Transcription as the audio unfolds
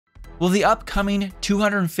Will the upcoming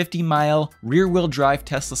 250-mile rear-wheel drive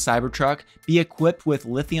Tesla Cybertruck be equipped with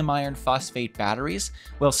lithium iron phosphate batteries?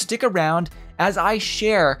 Well, stick around as I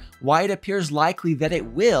share why it appears likely that it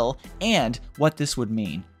will and what this would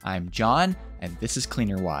mean. I'm John, and this is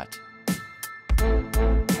Cleanerwatt.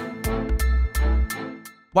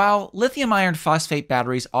 While lithium iron phosphate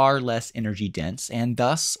batteries are less energy dense and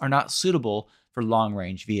thus are not suitable for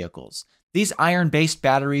long-range vehicles, these iron-based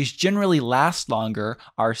batteries generally last longer,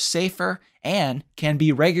 are safer, and can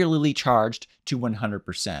be regularly charged to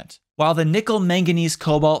 100%. While the nickel manganese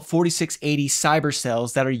cobalt 4680 cyber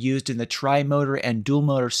cells that are used in the tri-motor and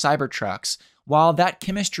dual-motor Cybertrucks, while that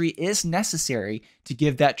chemistry is necessary to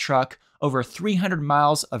give that truck over 300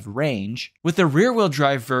 miles of range, with the rear-wheel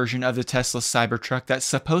drive version of the Tesla Cybertruck that's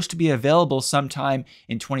supposed to be available sometime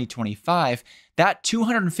in 2025, that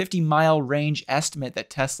 250-mile range estimate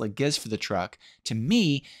that Tesla gives for the truck, to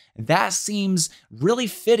me, that seems really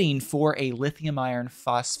fitting for a lithium iron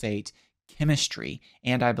phosphate chemistry.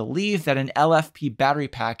 And I believe that an LFP battery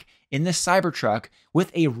pack in the Cybertruck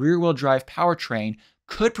with a rear-wheel drive powertrain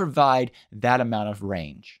could provide that amount of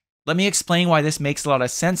range. Let me explain why this makes a lot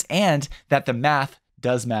of sense and that the math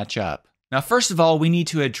does match up. Now, first of all, we need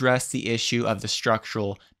to address the issue of the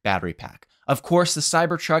structural battery pack. Of course, the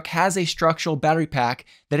Cybertruck has a structural battery pack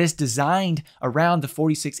that is designed around the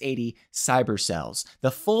 4680 cyber cells.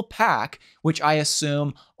 The full pack, which I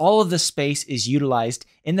assume all of the space is utilized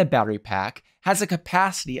in the battery pack, has a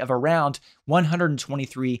capacity of around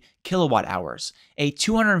 123 kilowatt hours. A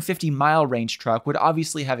 250-mile range truck would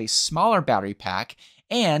obviously have a smaller battery pack,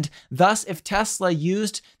 and thus, if Tesla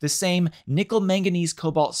used the same nickel manganese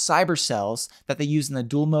cobalt cyber cells that they use in the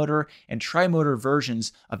dual motor and tri-motor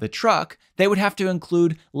versions of the truck, they would have to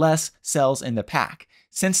include less cells in the pack.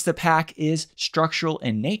 Since the pack is structural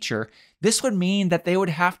in nature, this would mean that they would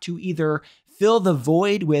have to either fill the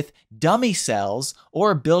void with dummy cells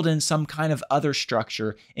or build in some kind of other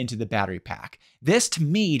structure into the battery pack. This to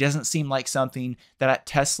me doesn't seem like something that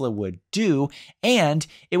Tesla would do, and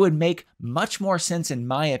it would make much more sense in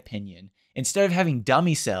my opinion, instead of having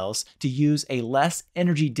dummy cells, to use a less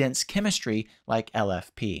energy dense chemistry like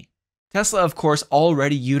LFP. Tesla, of course,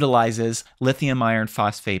 already utilizes lithium iron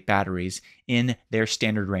phosphate batteries in their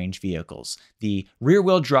standard range vehicles. The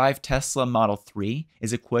rear-wheel drive Tesla Model 3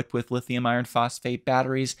 is equipped with lithium iron phosphate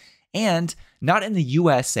batteries, and not in the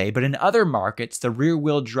USA, but in other markets, the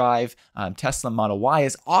rear-wheel drive Tesla Model Y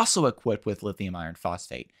is also equipped with lithium iron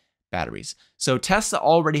phosphate batteries. So Tesla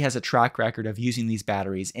already has a track record of using these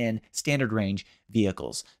batteries in standard range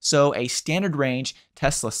vehicles. So a standard range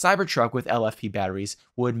Tesla Cybertruck with LFP batteries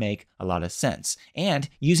would make a lot of sense. And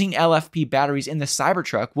using LFP batteries in the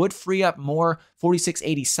Cybertruck would free up more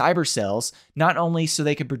 4680 cyber cells, not only so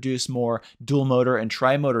they could produce more dual motor and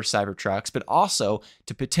tri-motor Cybertrucks, but also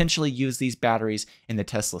to potentially use these batteries in the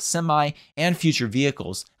Tesla Semi and future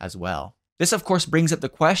vehicles as well. This, of course, brings up the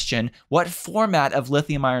question, what format of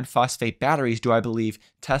lithium iron phosphate batteries do I believe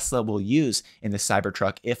Tesla will use in the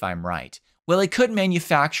Cybertruck if I'm right? Well, it could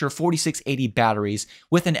manufacture 4680 batteries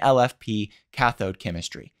with an LFP cathode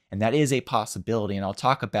chemistry, and that is a possibility, and I'll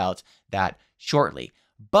talk about that shortly.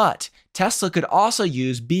 But Tesla could also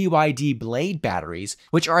use BYD blade batteries,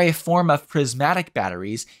 which are a form of prismatic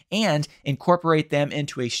batteries, and incorporate them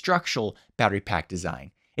into a structural battery pack design.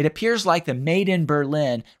 It appears like the made in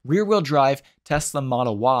Berlin rear-wheel drive Tesla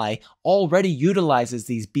Model Y already utilizes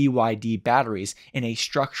these BYD batteries in a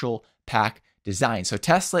structural pack design. So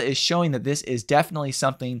Tesla is showing that this is definitely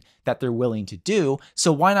something that they're willing to do.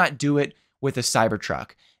 So why not do it with a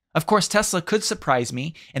Cybertruck? Of course, Tesla could surprise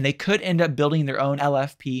me, and they could end up building their own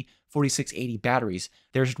LFP 4680 batteries.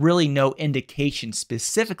 There's really no indication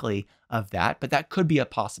specifically of that, but that could be a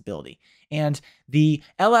possibility. And the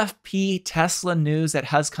LFP Tesla news that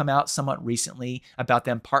has come out somewhat recently about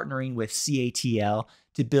them partnering with CATL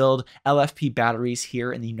to build LFP batteries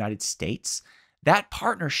here in the United States, that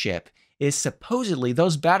partnership is supposedly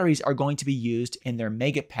those batteries are going to be used in their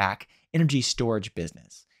Megapack energy storage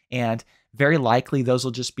business. And very likely those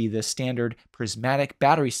will just be the standard prismatic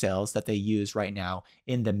battery cells that they use right now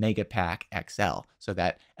in the Megapack XL, so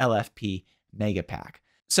that LFP Megapack.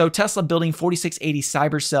 So Tesla building 4680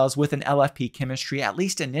 cyber cells with an LFP chemistry, at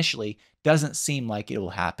least initially, doesn't seem like it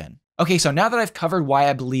will happen. Okay, so now that I've covered why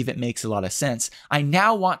I believe it makes a lot of sense, I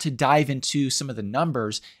now want to dive into some of the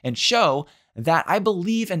numbers and show that I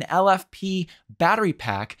believe an LFP battery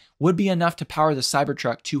pack would be enough to power the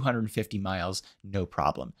Cybertruck 250 miles, no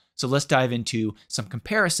problem. So let's dive into some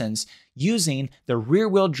comparisons using the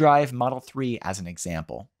rear-wheel drive Model 3 as an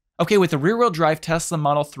example. Okay, with the rear-wheel drive Tesla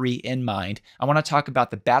Model 3 in mind, I want to talk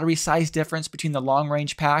about the battery size difference between the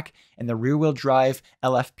long-range pack and the rear-wheel drive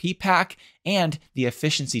LFP pack, and the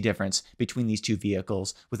efficiency difference between these two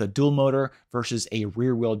vehicles with a dual motor versus a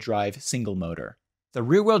rear-wheel drive single motor. The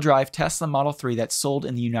rear-wheel drive Tesla Model 3 that's sold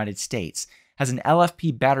in the United States has an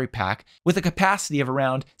LFP battery pack with a capacity of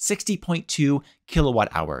around 60.2 kilowatt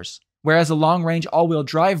hours, whereas the long-range all-wheel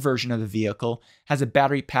drive version of the vehicle has a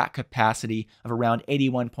battery pack capacity of around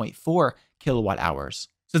 81.4 kilowatt hours.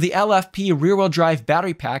 So the LFP rear-wheel drive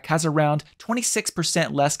battery pack has around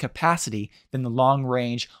 26% less capacity than the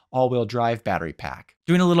long-range all-wheel drive battery pack.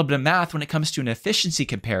 Doing a little bit of math, when it comes to an efficiency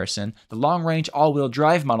comparison, the long-range all-wheel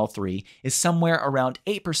drive Model 3 is somewhere around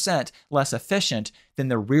 8% less efficient than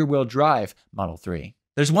the rear-wheel drive Model 3.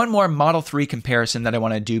 There's one more Model 3 comparison that I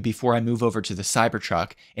want to do before I move over to the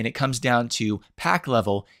Cybertruck, and it comes down to pack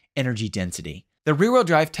level energy density. The rear-wheel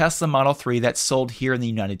drive Tesla Model 3 that's sold here in the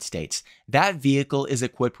United States, that vehicle is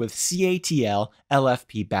equipped with CATL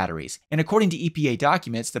LFP batteries. And according to EPA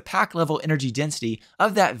documents, the pack level energy density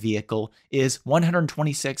of that vehicle is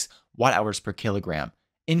 126 watt-hours per kilogram.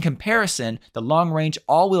 In comparison, the long-range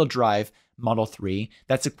all-wheel drive Model 3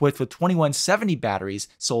 that's equipped with 2170 batteries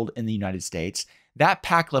sold in the United States, that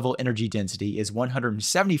pack level energy density is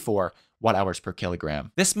 174 watt-hours per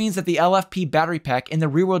kilogram. This means that the LFP battery pack in the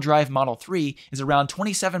rear-wheel drive Model 3 is around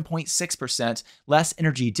 27.6% less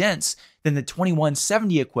energy dense than the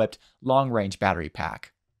 2170 equipped long-range battery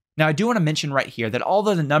pack. Now, I do want to mention right here that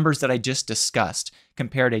although the numbers that I just discussed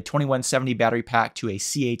compared a 2170 battery pack to a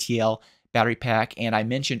CATL battery pack, and I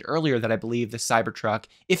mentioned earlier that I believe the Cybertruck,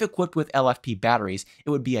 if equipped with LFP batteries, it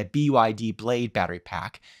would be a BYD Blade battery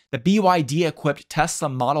pack. The BYD-equipped Tesla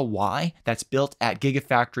Model Y that's built at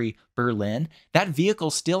Gigafactory Berlin, that vehicle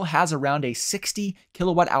still has around a 60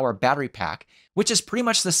 kilowatt-hour battery pack, which is pretty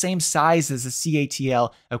much the same size as the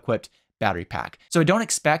CATL-equipped battery pack. So don't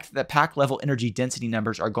expect that pack level energy density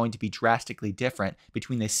numbers are going to be drastically different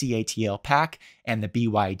between the CATL pack and the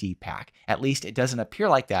BYD pack. At least it doesn't appear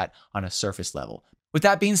like that on a surface level. With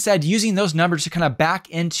that being said, using those numbers to kind of back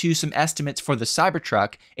into some estimates for the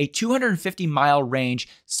Cybertruck, a 250-mile range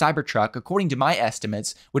Cybertruck, according to my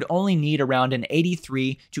estimates, would only need around an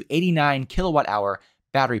 83 to 89 kilowatt-hour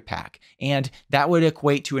battery pack, and that would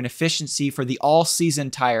equate to an efficiency for the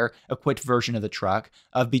all-season tire equipped version of the truck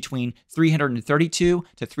of between 332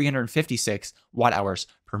 to 356 watt-hours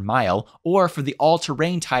per mile, or for the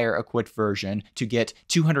all-terrain tire equipped version to get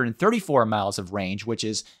 234 miles of range, which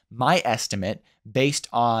is my estimate based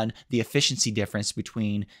on the efficiency difference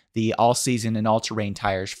between the all-season and all-terrain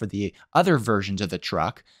tires for the other versions of the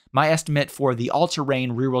truck. My estimate for the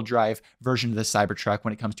all-terrain rear-wheel drive version of the Cybertruck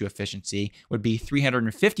when it comes to efficiency would be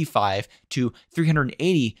 355 to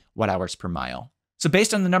 380 watt-hours per mile. So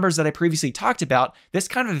based on the numbers that I previously talked about, this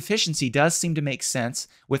kind of efficiency does seem to make sense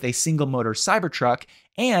with a single-motor Cybertruck,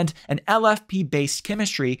 and an LFP-based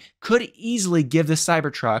chemistry could easily give the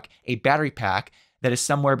Cybertruck a battery pack that is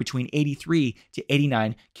somewhere between 83 to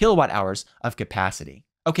 89 kilowatt-hours of capacity.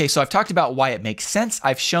 Okay, so I've talked about why it makes sense.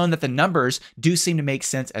 I've shown that the numbers do seem to make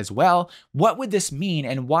sense as well. What would this mean,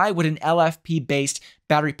 and why would an LFP-based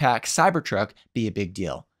battery pack Cybertruck be a big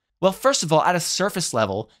deal? Well, first of all, at a surface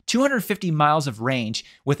level, 250 miles of range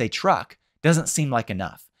with a truck doesn't seem like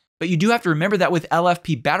enough. But you do have to remember that with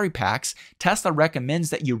LFP battery packs, Tesla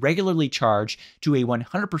recommends that you regularly charge to a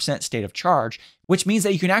 100% state of charge, which means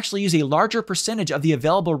that you can actually use a larger percentage of the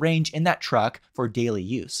available range in that truck for daily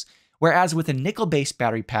use. Whereas with the nickel-based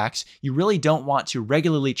battery packs, you really don't want to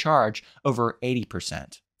regularly charge over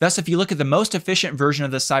 80%. Thus, if you look at the most efficient version of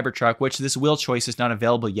the Cybertruck, which this wheel choice is not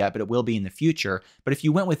available yet, but it will be in the future, but if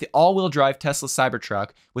you went with the all-wheel drive Tesla Cybertruck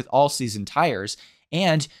with all-season tires,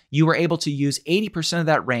 and you were able to use 80% of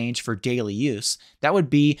that range for daily use, that would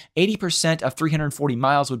be 80% of 340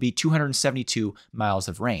 miles would be 272 miles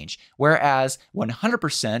of range. Whereas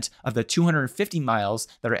 100% of the 250 miles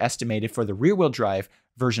that are estimated for the rear-wheel drive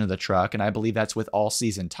version of the truck, and I believe that's with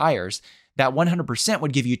all-season tires, that 100%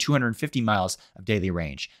 would give you 250 miles of daily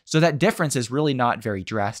range. So that difference is really not very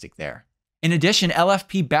drastic there. In addition,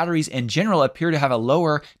 LFP batteries in general appear to have a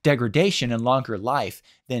lower degradation and longer life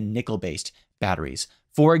than nickel-based batteries.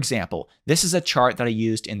 For example, this is a chart that I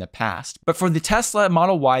used in the past, but for the Tesla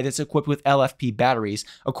Model Y that's equipped with LFP batteries,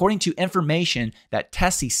 according to information that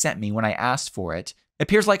Tessie sent me when I asked for it, it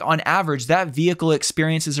appears like on average that vehicle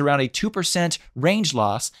experiences around a 2% range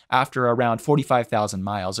loss after around 45,000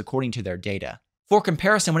 miles, according to their data. For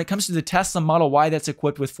comparison, when it comes to the Tesla Model Y that's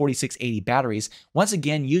equipped with 4680 batteries, once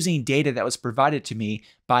again using data that was provided to me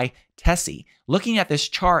by Tessie, looking at this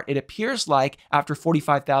chart, it appears like after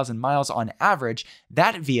 45,000 miles on average,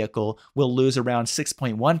 that vehicle will lose around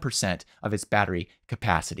 6.1% of its battery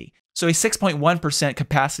capacity. So a 6.1%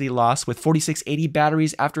 capacity loss with 4680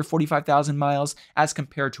 batteries after 45,000 miles as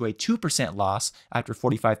compared to a 2% loss after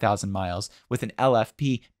 45,000 miles with an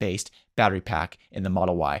LFP-based battery pack in the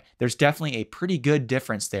Model Y. There's definitely a pretty good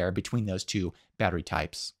difference there between those two battery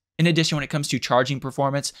types. In addition, when it comes to charging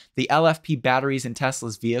performance, the LFP batteries in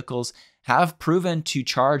Tesla's vehicles have proven to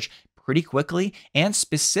charge pretty quickly, and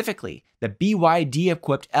specifically, the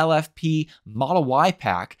BYD-equipped LFP Model Y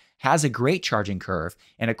pack has a great charging curve,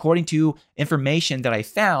 and according to information that I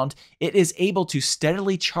found, it is able to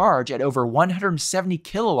steadily charge at over 170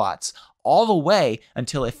 kilowatts all the way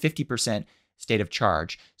until a 50% state of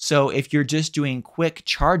charge. So if you're just doing quick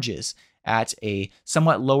charges at a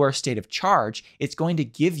somewhat lower state of charge, it's going to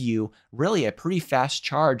give you really a pretty fast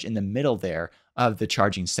charge in the middle there of the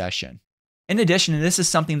charging session. In addition, and this is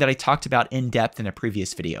something that I talked about in depth in a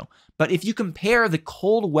previous video, but if you compare the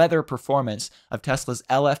cold weather performance of Tesla's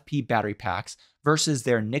LFP battery packs versus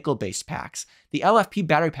their nickel-based packs, the LFP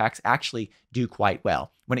battery packs actually do quite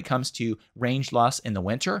well. When it comes to range loss in the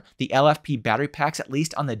winter, the LFP battery packs, at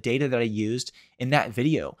least on the data that I used in that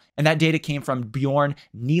video, and that data came from Bjorn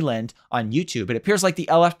Nieland on YouTube, it appears like the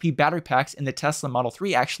LFP battery packs in the Tesla Model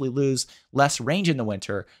 3 actually lose less range in the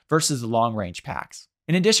winter versus the long-range packs.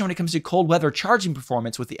 In addition, when it comes to cold weather charging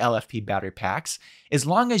performance with the LFP battery packs, as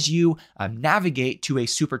long as you navigate to a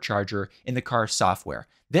supercharger in the car's software,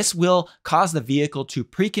 this will cause the vehicle to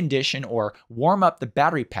precondition or warm up the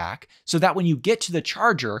battery pack so that when you get to the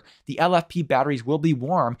charger, the LFP batteries will be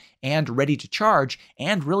warm and ready to charge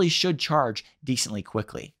and really should charge decently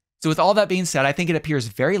quickly. So with all that being said, I think it appears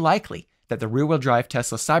very likely that the rear-wheel drive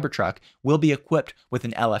Tesla Cybertruck will be equipped with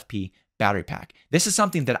an LFP battery pack. This is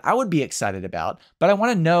something that I would be excited about, but I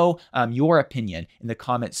want to know your opinion in the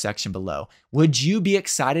comments section below. Would you be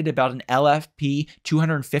excited about an LFP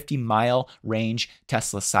 250-mile range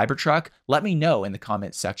Tesla Cybertruck? Let me know in the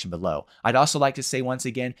comments section below. I'd also like to say once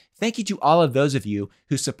again, thank you to all of those of you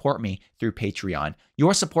who support me through Patreon.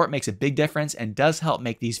 Your support makes a big difference and does help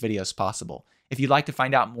make these videos possible. If you'd like to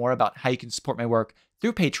find out more about how you can support my work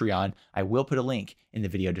through Patreon, I will put a link in the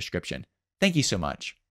video description. Thank you so much.